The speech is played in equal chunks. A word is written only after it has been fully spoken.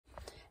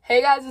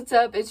Hey guys, what's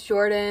up? It's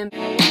Jordan.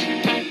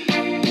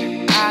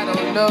 I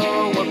don't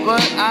know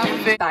what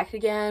I've been Back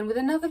again with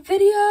another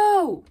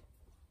video.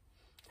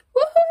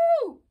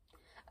 Woohoo!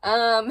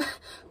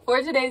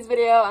 For today's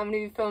video, I'm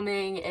gonna be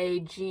filming a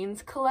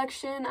jeans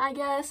collection, I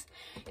guess.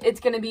 It's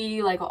gonna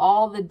be like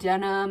all the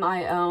denim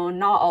I own,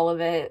 not all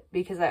of it,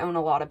 because I own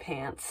a lot of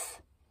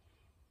pants,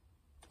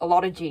 a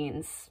lot of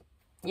jeans,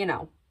 you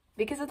know,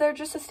 because they're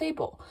just a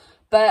staple.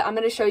 But I'm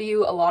gonna show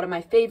you a lot of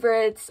my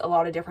favorites, a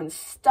lot of different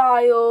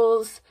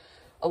styles,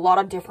 a lot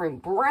of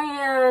different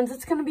brands.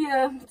 It's gonna be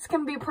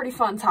a pretty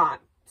fun time.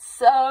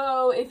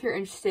 So if you're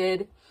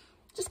interested,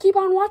 just keep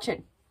on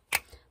watching.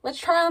 Let's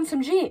try on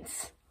some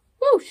jeans.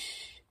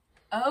 Whoosh!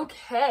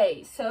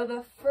 Okay, so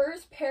the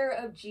first pair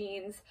of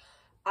jeans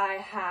I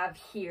have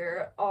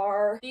here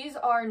these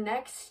are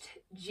Next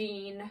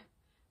Jean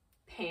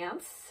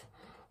pants.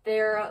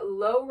 They're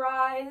low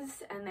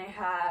rise and they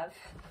have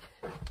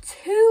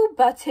 2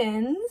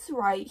 buttons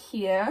right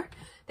here.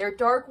 They're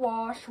dark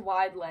wash,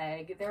 wide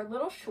leg. They're a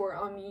little short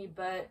on me,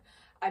 but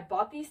I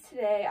bought these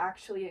today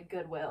actually at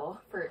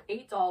Goodwill for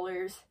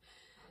 $8.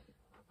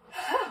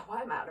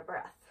 Why am I out of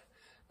breath?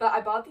 But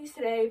I bought these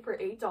today for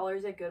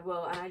 $8 at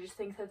Goodwill, and I just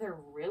think that they're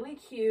really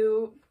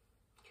cute.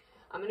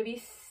 I'm gonna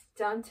be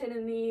stunting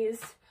in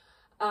these.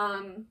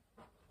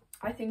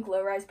 I think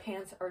low-rise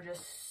pants are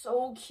just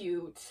so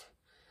cute.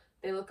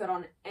 They look good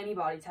on any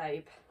body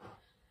type.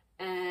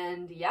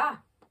 And yeah,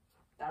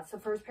 that's the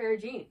first pair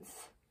of jeans.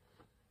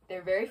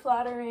 They're very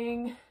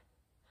flattering,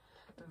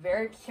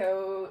 very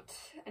cute,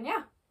 and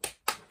yeah.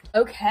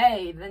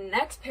 Okay, the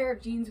next pair of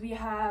jeans we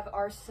have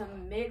are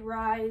some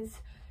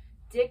mid-rise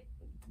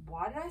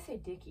why did I say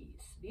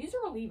Dickies? These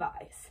are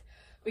Levi's.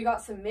 We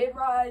got some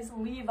mid-rise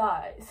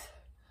Levi's.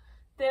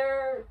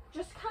 They're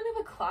just kind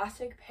of a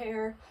classic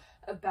pair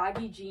of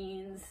baggy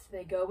jeans.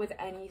 They go with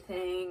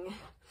anything.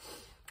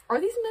 Are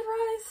these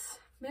mid-rise?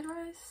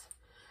 Mid-rise?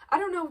 I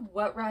don't know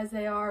what rise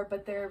they are,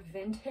 but they're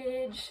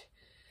vintage.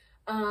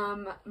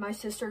 My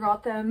sister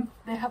got them.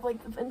 They have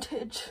like the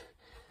vintage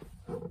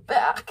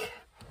back.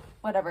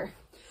 Whatever.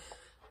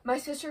 My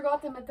sister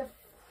got them at the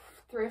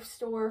thrift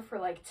store for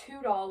like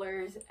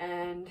 $2,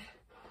 and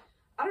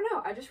I don't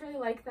know, I just really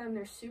like them.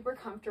 They're super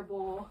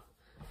comfortable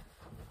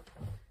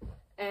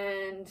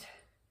and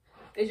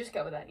they just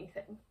go with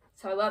anything.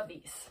 So I love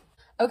these.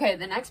 Okay,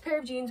 the next pair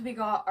of jeans we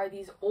got are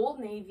these Old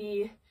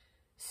Navy,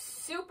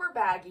 super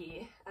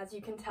baggy. As you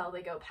can tell,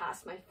 they go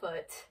past my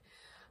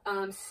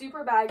foot.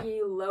 Super baggy,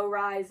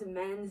 low-rise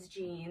men's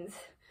jeans.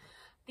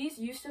 These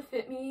used to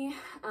fit me,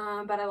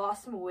 but I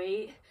lost some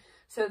weight,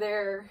 so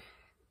they're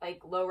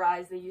like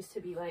low-rise. They used to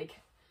be like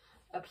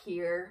up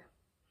here,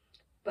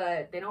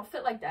 but they don't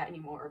fit like that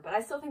anymore. But I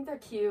still think they're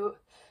cute.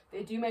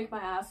 They do make my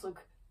ass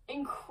look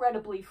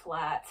incredibly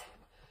flat,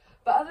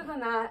 but other than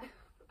that,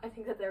 I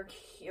think that they're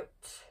cute.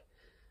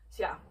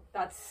 So yeah,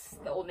 that's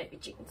the Old Navy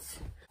jeans.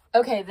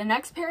 Okay, the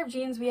next pair of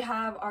jeans we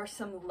have are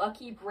some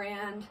Lucky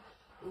brand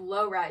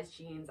low-rise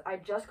jeans. I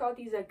just got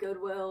these at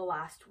Goodwill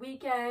last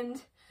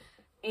weekend,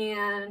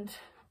 and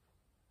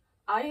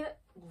I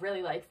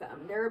really like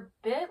them. They're a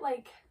bit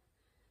like,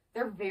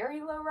 they're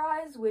very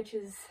low-rise, which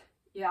is,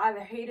 you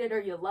either hate it or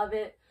you love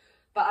it,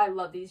 but I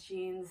love these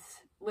jeans.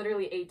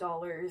 Literally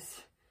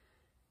 $8.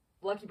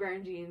 Lucky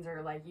brand jeans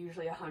are like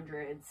usually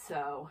 $100,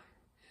 so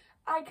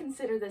I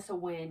consider this a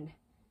win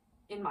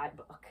in my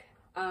book.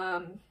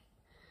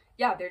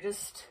 Yeah, they're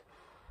just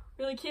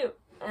really cute,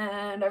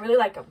 and I really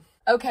like them.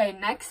 Okay,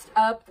 next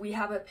up, we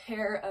have a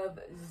pair of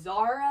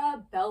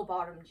Zara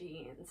bell-bottom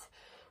jeans.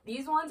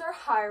 These ones are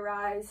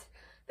high-rise.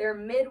 They're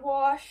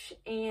mid-wash,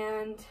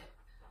 and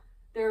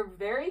they're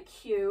very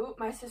cute.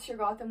 My sister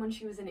got them when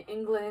she was in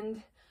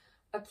England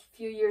a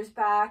few years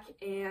back,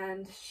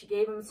 and she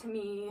gave them to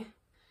me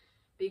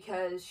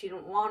because she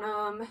didn't want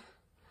them.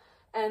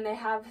 And they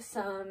have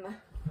some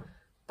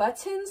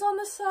buttons on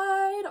the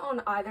side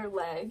on either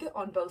leg,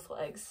 on both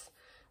legs.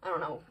 I don't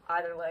know,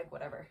 either leg,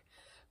 whatever.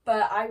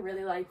 But I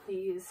really like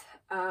these.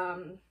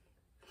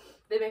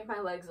 They make my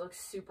legs look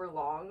super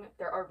long.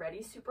 They're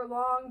already super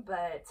long,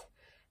 but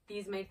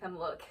these make them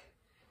look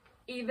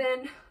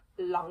even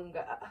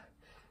longer.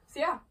 So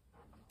yeah,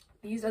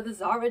 these are the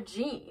Zara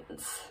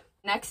jeans.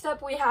 Next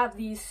up, we have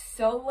these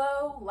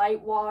Solo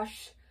light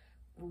wash,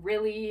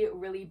 really,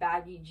 really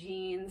baggy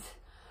jeans.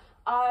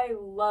 I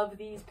love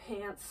these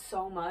pants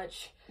so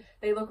much.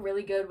 They look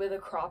really good with a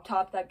crop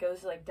top that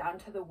goes like down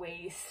to the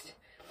waist.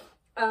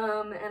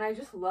 And I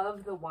just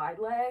love the wide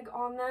leg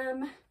on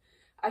them.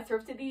 I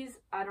thrifted these,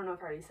 I don't know if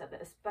I already said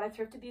this, but I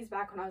thrifted these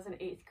back when I was in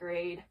 8th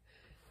grade,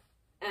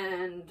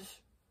 and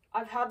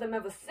I've had them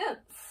ever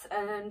since,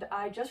 and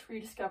I just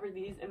rediscovered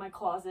these in my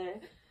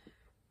closet.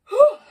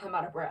 I'm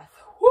out of breath.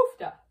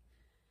 Woofda.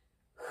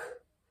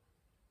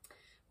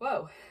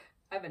 Whoa,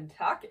 I've been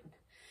talking.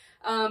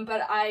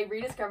 But I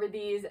rediscovered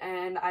these,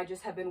 and I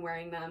just have been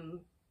wearing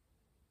them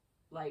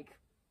like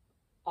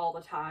all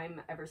the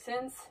time ever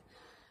since.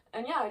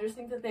 And yeah, I just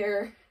think that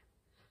they're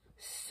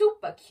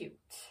super cute.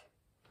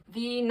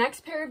 The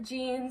next pair of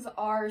jeans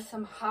are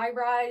some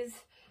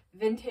high-rise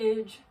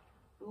vintage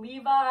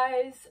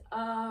Levi's.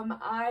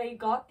 I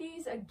got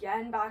these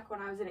again back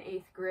when I was in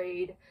 8th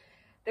grade.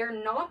 They're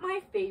not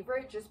my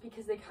favorite just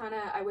because they kind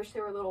of, I wish they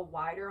were a little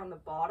wider on the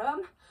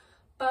bottom,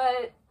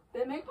 but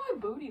they make my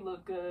booty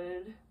look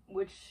good,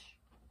 which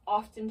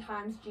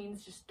oftentimes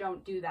jeans just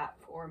don't do that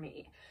for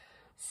me.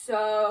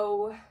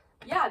 So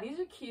yeah, these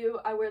are cute.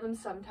 I wear them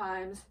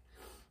sometimes.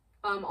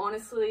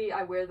 Honestly,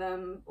 I wear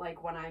them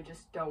like when I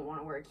just don't want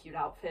to wear a cute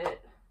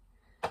outfit.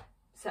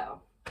 So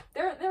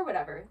they're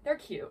whatever. They're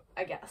cute,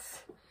 I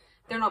guess.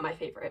 They're not my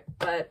favorite,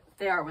 but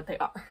they are what they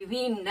are.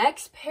 The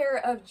next pair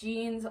of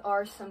jeans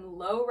are some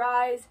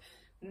low-rise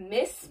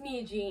Miss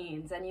Me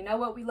jeans. And you know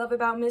what we love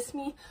about Miss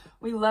Me?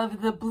 We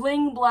love the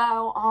bling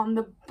blow on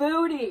the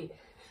booty.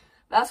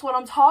 That's what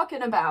I'm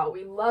talking about.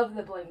 We love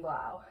the bling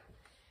blow.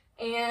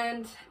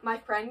 And my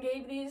friend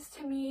gave these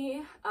to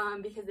me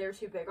because they were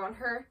too big on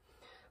her.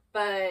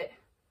 But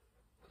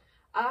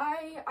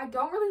I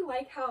don't really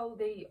like how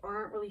they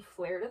aren't really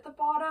flared at the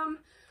bottom.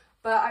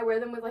 But I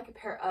wear them with like a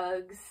pair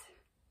of Uggs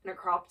and a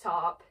crop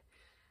top,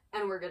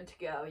 and we're good to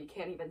go. You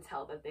can't even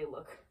tell that they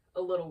look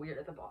a little weird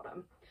at the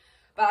bottom.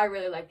 But I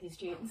really like these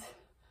jeans.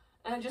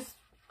 And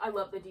I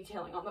love the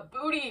detailing on the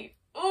booty.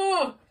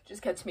 Oh,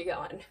 just gets me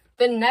going.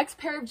 The next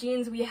pair of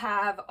jeans we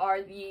have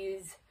are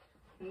these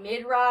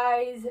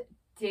mid-rise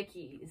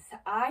Dickies.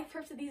 I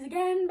thrifted these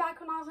again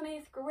back when I was in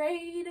 8th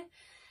grade,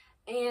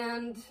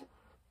 and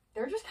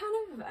they're just kind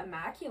of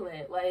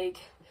immaculate. Like,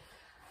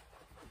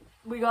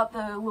 we got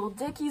the little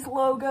Dickies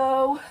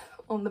logo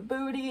on the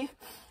booty.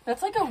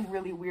 That's like a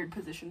really weird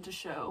position to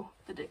show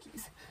the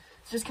Dickies.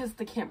 It's just because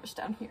the camera's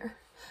down here.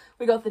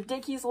 We got the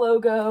Dickies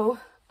logo.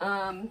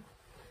 And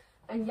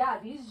yeah,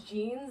 these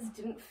jeans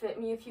didn't fit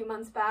me a few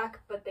months back,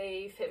 but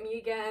they fit me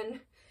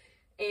again.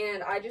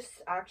 And I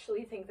just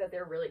actually think that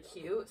they're really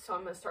cute, so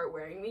I'm going to start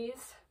wearing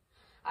these.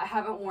 I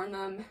haven't worn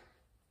them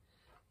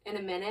in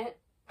a minute,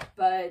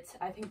 but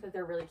I think that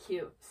they're really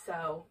cute.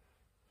 So,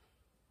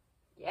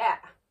 yeah.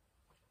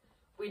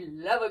 We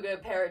love a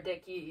good pair of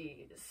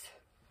Dickies.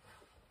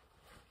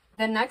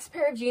 The next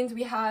pair of jeans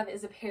we have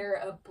is a pair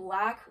of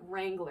black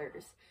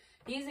Wranglers.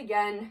 These,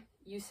 again,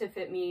 used to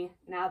fit me.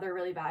 Now they're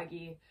really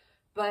baggy.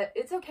 But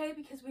it's okay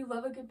because we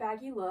love a good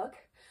baggy look.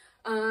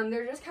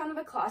 They're just kind of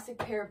a classic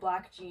pair of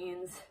black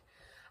jeans.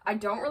 I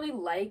don't really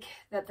like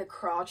that the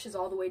crotch is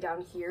all the way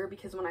down here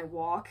because when I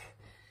walk,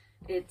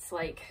 it's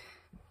like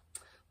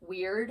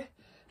weird.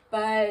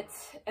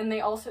 And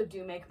they also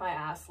do make my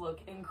ass look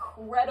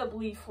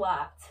incredibly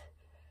flat.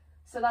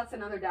 So that's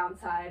another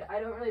downside. I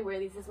don't really wear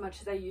these as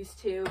much as I used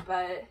to,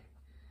 but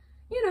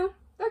you know,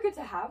 they're good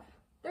to have.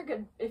 They're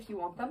good if you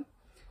want them.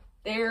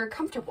 They're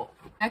comfortable.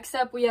 Next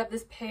up, we have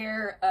this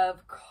pair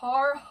of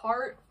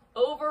Carhartt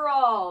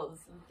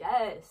overalls.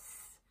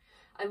 Yes,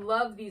 I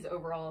love these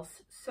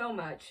overalls so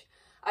much.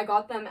 I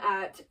got them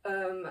at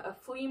a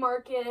flea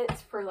market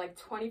for like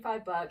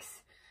 25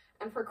 bucks.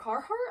 And for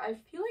Carhartt, I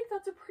feel like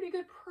that's a pretty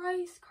good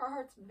price.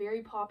 Carhartt's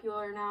very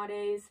popular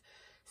nowadays.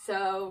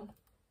 So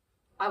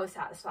I was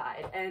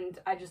satisfied, and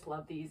I just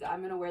love these.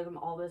 I'm gonna wear them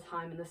all the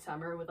time in the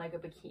summer with like a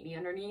bikini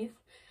underneath.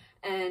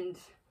 And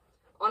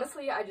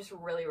honestly, I just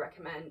really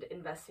recommend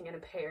investing in a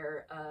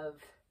pair of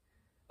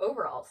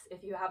overalls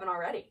if you haven't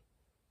already.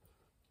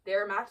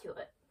 They're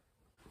immaculate.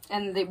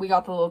 And we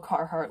got the little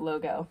Carhartt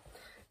logo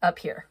up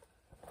here.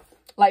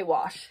 Light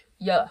wash,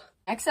 yeah.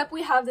 Next up,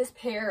 we have this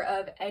pair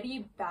of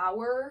Eddie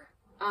Bauer,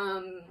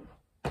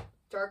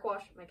 dark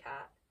wash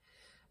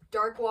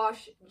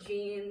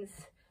jeans.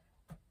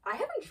 I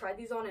haven't tried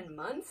these on in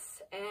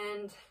months,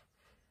 and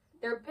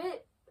they're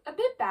a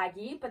bit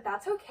baggy, but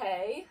that's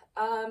okay.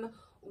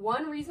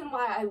 One reason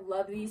why I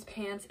love these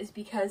pants is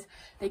because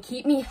they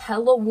keep me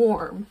hella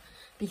warm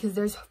because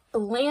there's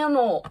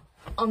flannel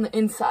on the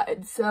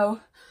inside.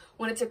 So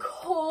when it's a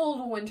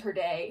cold winter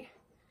day,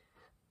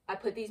 I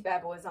put these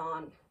bad boys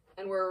on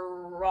and we're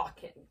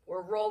rocking,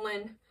 we're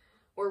rolling,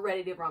 we're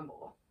ready to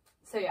rumble.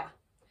 So yeah,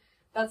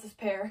 that's this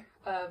pair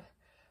of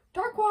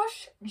dark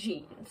wash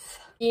jeans.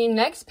 The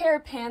next pair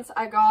of pants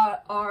I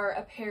got are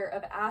a pair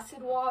of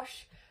acid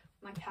wash.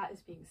 My cat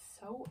is being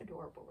so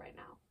adorable right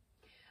now.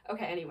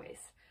 Okay,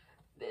 anyways,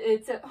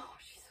 oh,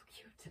 she's so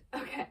cute.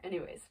 Okay,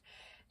 anyways,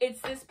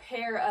 it's this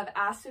pair of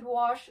acid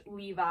wash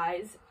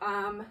Levi's.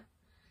 I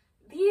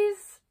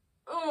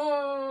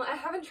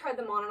haven't tried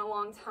them on in a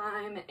long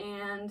time,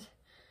 and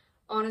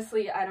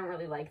honestly, I don't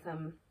really like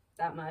them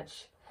that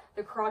much.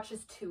 The crotch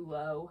is too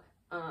low.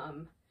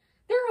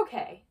 They're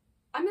okay.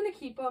 I'm gonna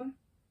keep them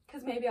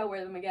because maybe I'll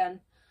wear them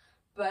again,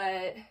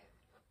 but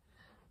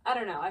I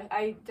don't know.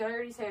 Did I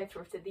already say I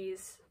thrifted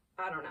these?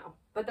 I don't know,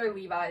 but they're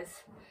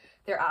Levi's.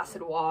 They're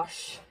acid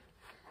wash.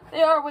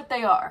 They are what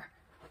they are.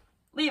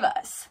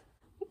 Levi's.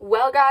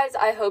 Well, guys,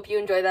 I hope you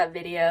enjoyed that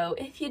video.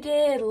 If you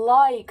did,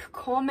 like,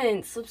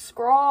 comment,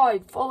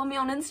 subscribe, follow me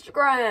on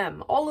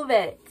Instagram, all of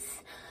it.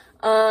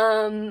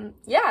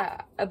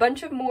 Yeah, a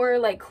bunch of more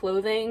like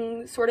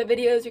clothing sort of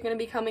videos are going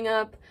to be coming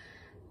up.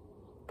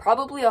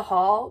 Probably a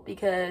haul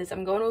because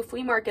I'm going to a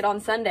flea market on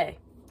Sunday.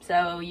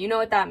 So you know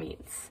what that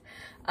means.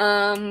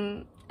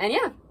 And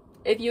yeah,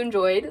 if you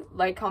enjoyed,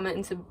 like,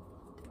 comment, and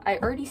I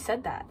already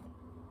said that.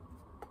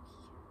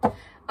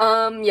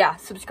 Yeah,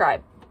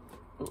 subscribe.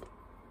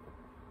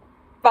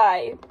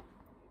 Bye.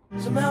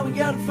 Somehow we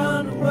gotta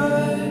find a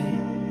way.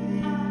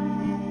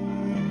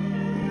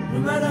 No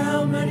matter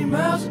how many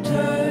miles it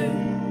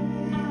takes.